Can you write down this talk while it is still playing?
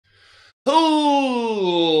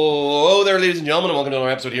ladies and gentlemen, and welcome to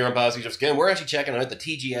another episode here on PasticheofSkin. We're actually checking out the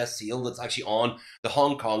TGS sale that's actually on the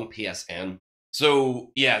Hong Kong PSN. So,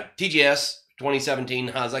 yeah, TGS 2017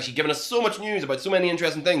 has actually given us so much news about so many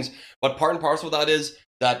interesting things, but part and parcel of that is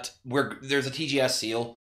that there's a TGS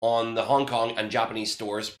sale on the Hong Kong and Japanese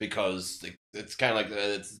stores because it's kind of like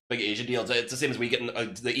it's a big Asia deal. It's the same as we getting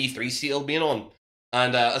the E3 sale being on.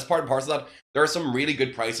 And as part and parcel of that, there are some really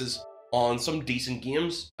good prices on some decent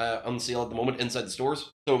games on sale at the moment inside the stores.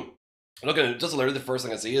 So, looking at just literally the first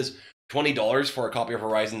thing I see is $20 for a copy of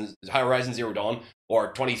Horizon Zero Dawn,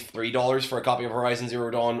 or $23 for a copy of Horizon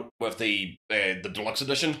Zero Dawn with the deluxe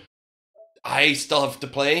edition. I still have to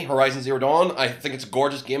play Horizon Zero Dawn. I think it's a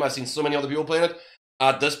gorgeous game. I've seen so many other people playing it.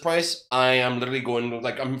 At this price, I am literally going,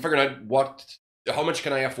 like, I'm figuring out how much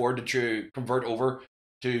can I afford to convert over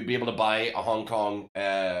to be able to buy a Hong Kong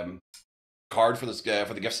card for this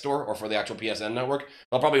for the gift store or for the actual PSN network.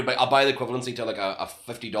 I'll buy the equivalency to like a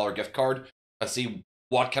 $50 gift card and see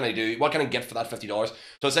what can I do, what can I get for that $50.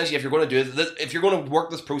 So essentially, if you're going to do this, if you're going to work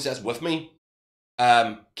this process with me,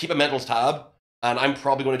 keep a mental tab, and I'm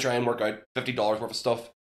probably going to try and work out $50 worth of stuff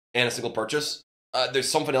in a single purchase.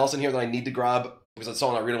 There's something else in here that I need to grab because it's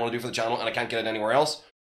something I really want to do for the channel and I can't get it anywhere else.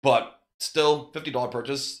 But still, $50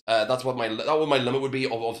 purchase. That's what my limit would be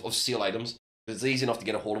of sale items. It's easy enough to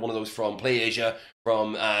get a hold of one of those from PlayAsia,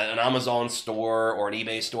 from an Amazon store or an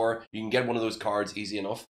eBay store. You can get one of those cards easy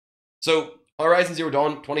enough. So, Horizon Zero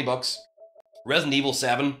Dawn, $20. Resident Evil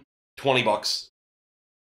 7, $20.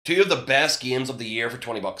 Two of the best games of the year for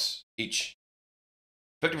 $20 each.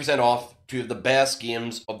 50% off two of the best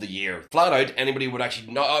games of the year. Flat out, anybody would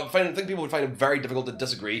actually I think people would find it very difficult to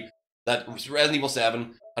disagree that Resident Evil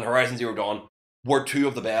 7 and Horizon Zero Dawn were two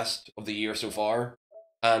of the best of the year so far.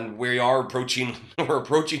 And we're approaching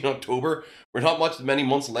October. We're not many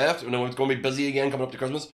months left. I know it's going to be busy again coming up to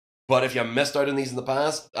Christmas. But if you missed out on these in the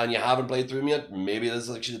past and you haven't played through them yet, maybe this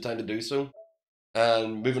is actually the time to do so.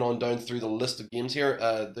 And moving on down through the list of games here,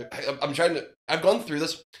 I've gone through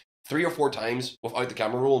this 3 or 4 times without the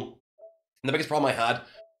camera roll. And the biggest problem I had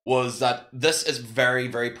was that this is very,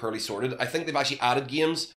 very poorly sorted. I think they've actually added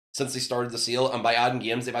games since they started the sale, and by adding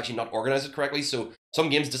games, they've actually not organized it correctly, so some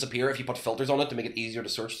games disappear if you put filters on it to make it easier to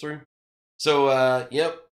search through. So,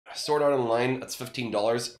 yep, Sword Art Online, that's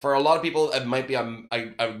 $15. For a lot of people, it might be an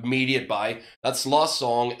immediate buy. That's Lost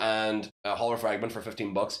Song and Hollow Fragment for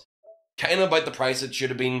 $15. Kind of about the price it should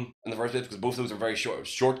have been in the first place, because both of those are very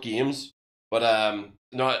short games. But,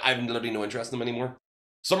 no, I have literally no interest in them anymore.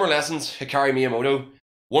 Summer Lessons, Hikari Miyamoto.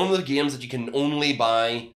 One of the games that you can only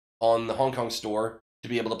buy on the Hong Kong store to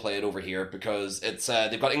be able to play it over here, because it's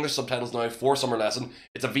they've got English subtitles now for Summer Lesson.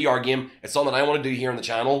 It's a VR game. It's something that I want to do here on the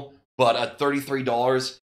channel, but at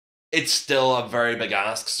 $33, it's still a very big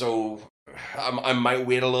ask. So I might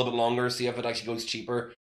wait a little bit longer, see if it actually goes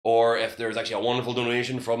cheaper, or if there's actually a wonderful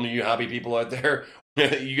donation from you happy people out there.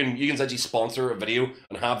 you can essentially sponsor a video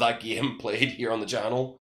and have that game played here on the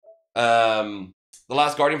channel. The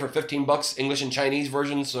Last Guardian for $15, English and Chinese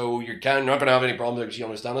version, so you're not going to have any problems if you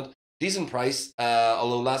understand it. Decent price,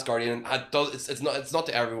 although Last Guardian it's not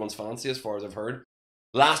to everyone's fancy as far as I've heard.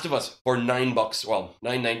 Last of Us for $9, well,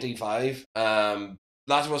 $9.95.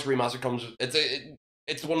 Last of Us Remastered comes.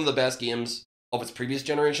 It's one of the best games of its previous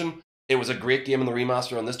generation. It was a great game in the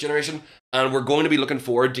remaster on this generation, and we're going to be looking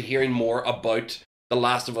forward to hearing more about The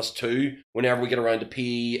Last of Us 2 whenever we get around to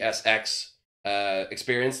PSX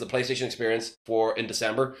experience, the PlayStation experience in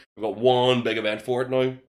December. We've got one big event for it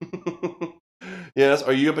now. Yes,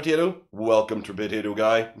 are you a potato? Welcome to Potato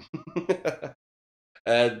Guy.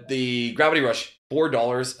 The Gravity Rush,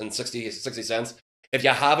 $4.60. If you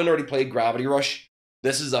haven't already played Gravity Rush,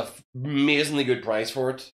 this is an amazingly good price for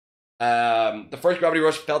it. The first Gravity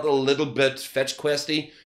Rush felt a little bit fetch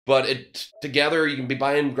questy, but together you can be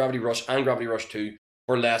buying Gravity Rush and Gravity Rush 2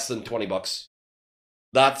 for less than $20.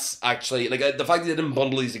 That's actually, like, the fact that they didn't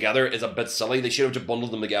bundle these together is a bit silly. They should have just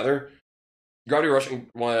bundled them together. Gravity Rush and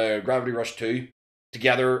Gravity Rush 2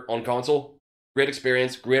 together on console. Great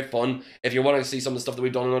experience, great fun. If you want to see some of the stuff that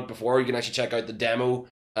we've done on it before, you can actually check out the demo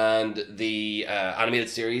and the animated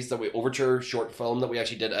series Overture short film that we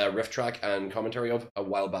actually did a riff track and commentary of a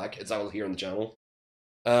while back. It's all here on the channel.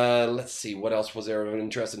 Let's see, what else was there of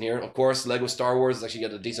interest in here? Of course, Lego Star Wars is actually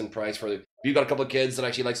at a decent price for if you've got a couple of kids that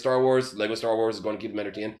actually like Star Wars, Lego Star Wars is going to keep them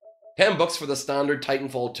entertained. $10 for the standard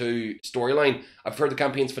Titanfall 2 storyline. I've heard the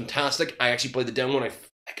campaign's fantastic. I actually played the demo and I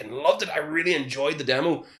fucking loved it. I really enjoyed the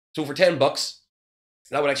demo. So for $10,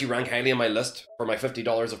 that would actually rank highly on my list for my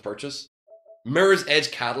 $50 of purchase. Mirror's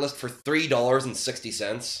Edge Catalyst for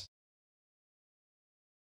 $3.60.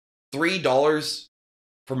 $3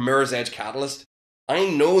 for Mirror's Edge Catalyst. I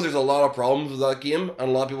know there's a lot of problems with that game, and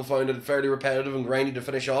a lot of people find it fairly repetitive and grindy to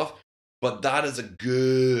finish off, but that is a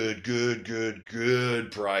good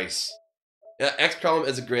price. Yeah, XCOM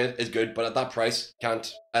is good, but at that price, can't.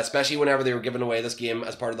 Especially whenever they were giving away this game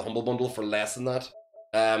as part of the Humble Bundle for less than that.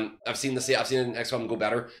 I've seen XCOM go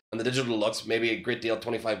better, and the digital deluxe maybe a great deal,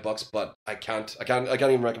 $25, but I can't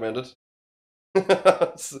even recommend it.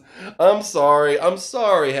 I'm sorry,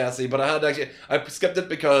 Hesse, but I skipped it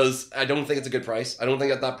because I don't think it's a good price. I don't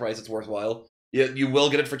think at that price it's worthwhile. You will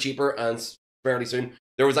get it for cheaper and fairly soon.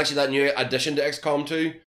 There was actually that new addition to XCOM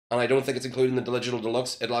 2, and I don't think it's included in the digital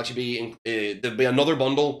deluxe. It'll actually be there'll be another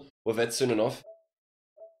bundle with it soon enough.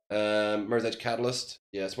 Mirror's Edge Catalyst.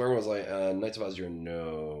 Yes, where was I? Knights of Azure.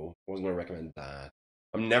 No, I wasn't going to recommend that.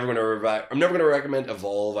 I'm never going to recommend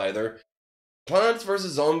Evolve either. Plants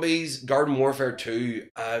vs Zombies Garden Warfare 2.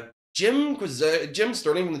 Jim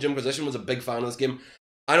Sterling from the Jimquisition was a big fan of this game.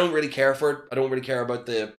 I don't really care for it. I don't really care about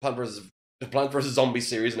the Plant vs Zombies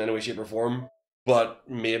series in any way, shape, or form. But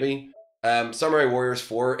maybe. Samurai Warriors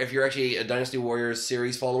 4. If you're actually a Dynasty Warriors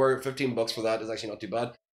series follower, $15 for that is actually not too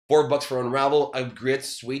bad. $4 for Unravel. A great,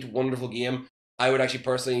 sweet, wonderful game. I would actually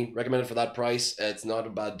personally recommend it for that price. It's not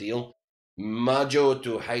a bad deal. Majo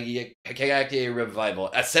to Hikayake Revival.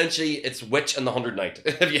 Essentially, it's Witch and the 100 Knight.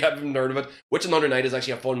 If you haven't heard of it, Witch and the 100 Knight is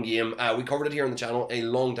actually a fun game. We covered it here on the channel a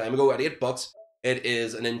long time ago at $8. It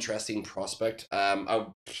is an interesting prospect.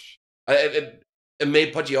 It may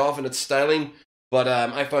put you off in its styling, but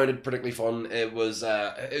I found it particularly fun. It was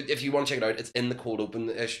if you want to check it out, it's in the Cold Open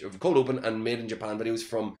and made in Japan videos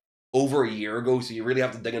from over a year ago. So you really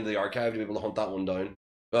have to dig into the archive to be able to hunt that one down.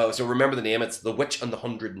 So remember the name. It's The Witch and the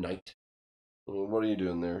 100 Knight. What are you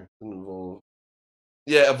doing there? Evolve.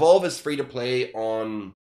 Yeah, Evolve is free to play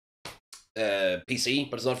on PC,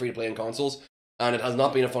 but it's not free to play on consoles, and it has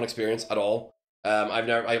not been a fun experience at all. I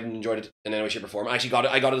haven't enjoyed it in any way, shape, or form. I actually got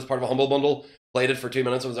it as part of a Humble Bundle. Played it for 2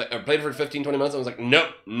 minutes. I played it for 15, 20 minutes. I was like, no,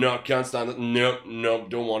 can't stand it. No,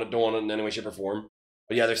 don't want it in any way, shape, or form.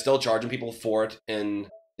 But yeah, they're still charging people for it in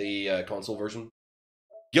the console version.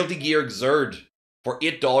 Guilty Gear Xrd for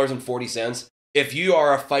 $8.40. If you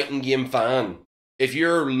are a fighting game fan, if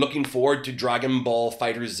you're looking forward to Dragon Ball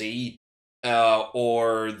FighterZ,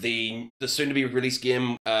 or the soon-to-be released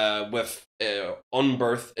game with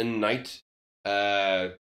Unbirth in Night,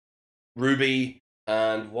 Ruby,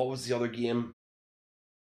 and what was the other game?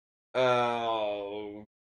 I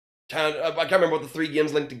can't remember what the 3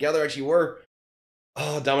 games linked together actually were.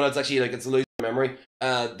 Oh, damn it, it's actually it's losing my memory.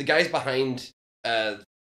 The guys behind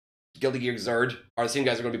Guilty Gear Xrd are the same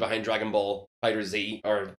guys that are going to be behind Dragon Ball FighterZ,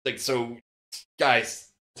 or so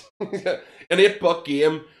guys. An $8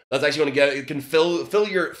 game that's actually going to it can fill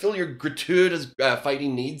your gratuitous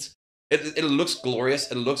fighting needs. It looks glorious.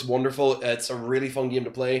 It looks wonderful. It's a really fun game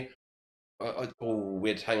to play. Oh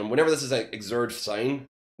wait, hang on. Whenever this is Xrd sign,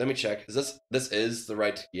 let me check. This is the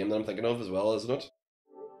right game that I'm thinking of as well, isn't it?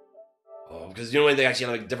 Oh, because you know when they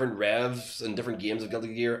actually have different revs and different games of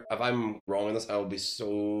Guilty Gear. If I'm wrong on this, I will be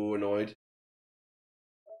so annoyed.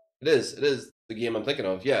 It is the game I'm thinking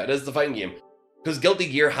of. Yeah, it is the fighting game. Because Guilty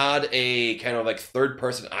Gear had a kind of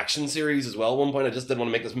third-person action series as well at one point. I just didn't want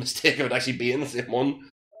to make this mistake of it actually being the same one.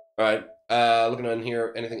 Alright, looking around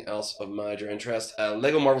here, anything else of major interest?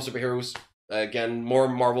 Lego Marvel Superheroes. Again, more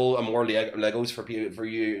Marvel and more Legos for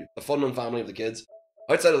you, the fun and family of the kids.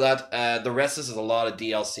 Outside of that, the rest of this is a lot of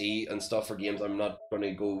DLC and stuff for games I'm not going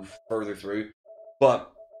to go further through.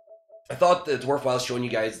 But I thought that it's worthwhile showing you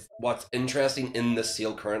guys what's interesting in this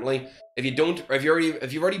sale currently. If you don't, or if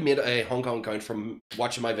you've already made a Hong Kong account from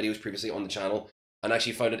watching my videos previously on the channel and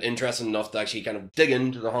actually found it interesting enough to actually kind of dig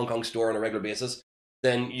into the Hong Kong store on a regular basis,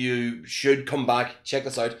 then you should come back, check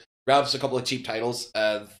this out, grab us a couple of cheap titles.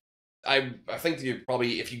 I think you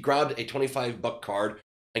probably, if you grabbed a $25 card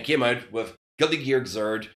and came out with Guilty Gear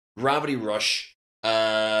Xrd, Gravity Rush,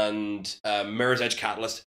 and Mirror's Edge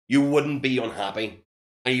Catalyst, you wouldn't be unhappy.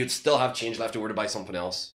 And you'd still have change left over to buy something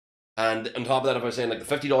else. And on top of that, if I was saying the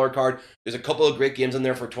 $50 card, there's a couple of great games in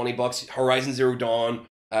there for $20. Horizon Zero Dawn,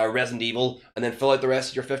 Resident Evil, and then fill out the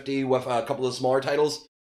rest of your 50 with a couple of smaller titles.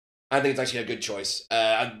 I think it's actually a good choice.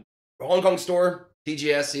 Hong Kong store,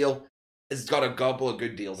 TGS sale, it's got a couple of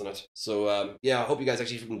good deals in it. So yeah, I hope you guys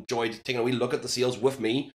actually enjoyed taking a wee look at the sales with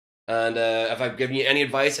me. And if I've given you any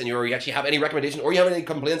advice and you actually have any recommendation or you have any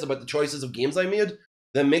complaints about the choices of games I made,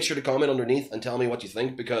 then make sure to comment underneath and tell me what you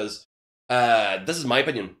think, because this is my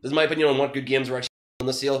opinion. This is my opinion on what good games were actually on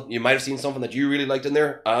the sale. You might have seen something that you really liked in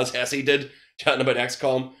there, as Hesse did, chatting about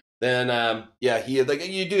XCOM. Then yeah, you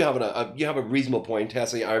do have a reasonable point,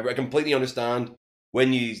 Hesse. I completely understand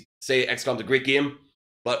when you say XCOM's a great game,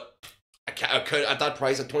 but I could at that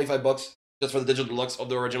price at $25, just for the digital deluxe of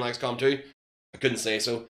the original XCOM 2, I couldn't say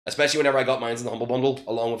so. Especially whenever I got mine in the Humble Bundle,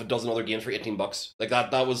 along with a dozen other games for $18. Like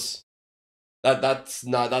that's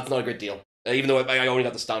not a great deal. Even though I only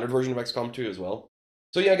got the standard version of XCOM 2 as well.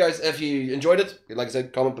 So yeah, guys, if you enjoyed it, like I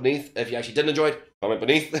said, comment beneath. If you actually didn't enjoy it, comment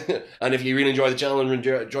beneath. And if you really enjoy the channel and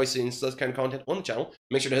enjoy seeing this kind of content on the channel,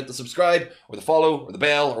 make sure to hit the subscribe, or the follow, or the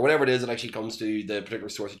bell, or whatever it is that actually comes to the particular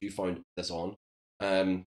source that you found this on.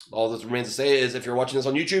 All that remains to say is, if you're watching this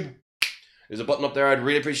on YouTube, there's a button up there I'd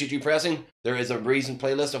really appreciate you pressing. There is a recent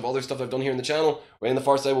playlist of other stuff I've done here in the channel. Right in the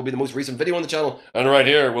far side will be the most recent video on the channel. And right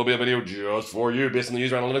here will be a video just for you based on the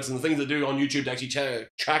user analytics and the things they do on YouTube to actually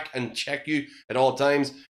track and check you at all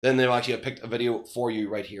times. Then they'll actually have picked a video for you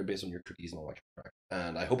right here based on your cookies and all that kind of crap.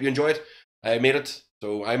 And I hope you enjoy it. I made it,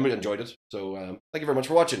 so I enjoyed it. So thank you very much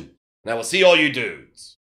for watching. And I will see all you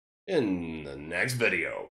dudes in the next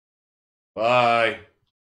video. Bye.